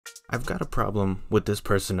I've got a problem with this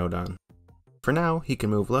person nodon. For now, he can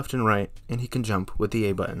move left and right, and he can jump with the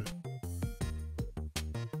A button.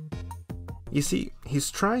 You see,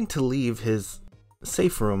 he's trying to leave his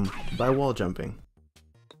safe room by wall jumping.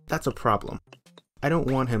 That's a problem. I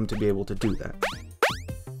don't want him to be able to do that.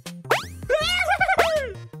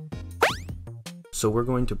 So we're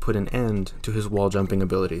going to put an end to his wall jumping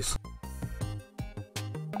abilities.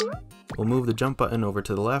 We'll move the jump button over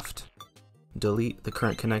to the left, delete the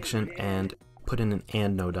current connection, and put in an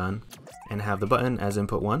AND nodon, and have the button as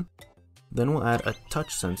input 1. Then we'll add a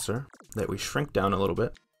touch sensor that we shrink down a little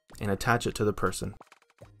bit and attach it to the person.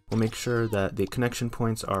 We'll make sure that the connection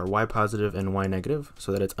points are Y positive and Y negative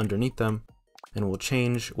so that it's underneath them, and we'll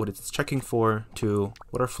change what it's checking for to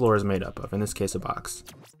what our floor is made up of, in this case a box.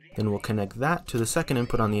 Then we'll connect that to the second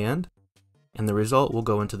input on the end, and the result will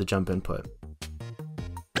go into the jump input.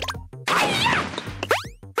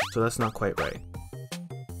 So that's not quite right.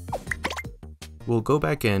 We'll go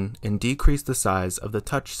back in and decrease the size of the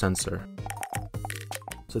touch sensor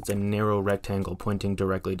so it's a narrow rectangle pointing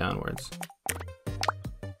directly downwards.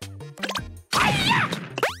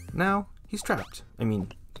 Now he's trapped. I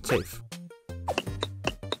mean, safe.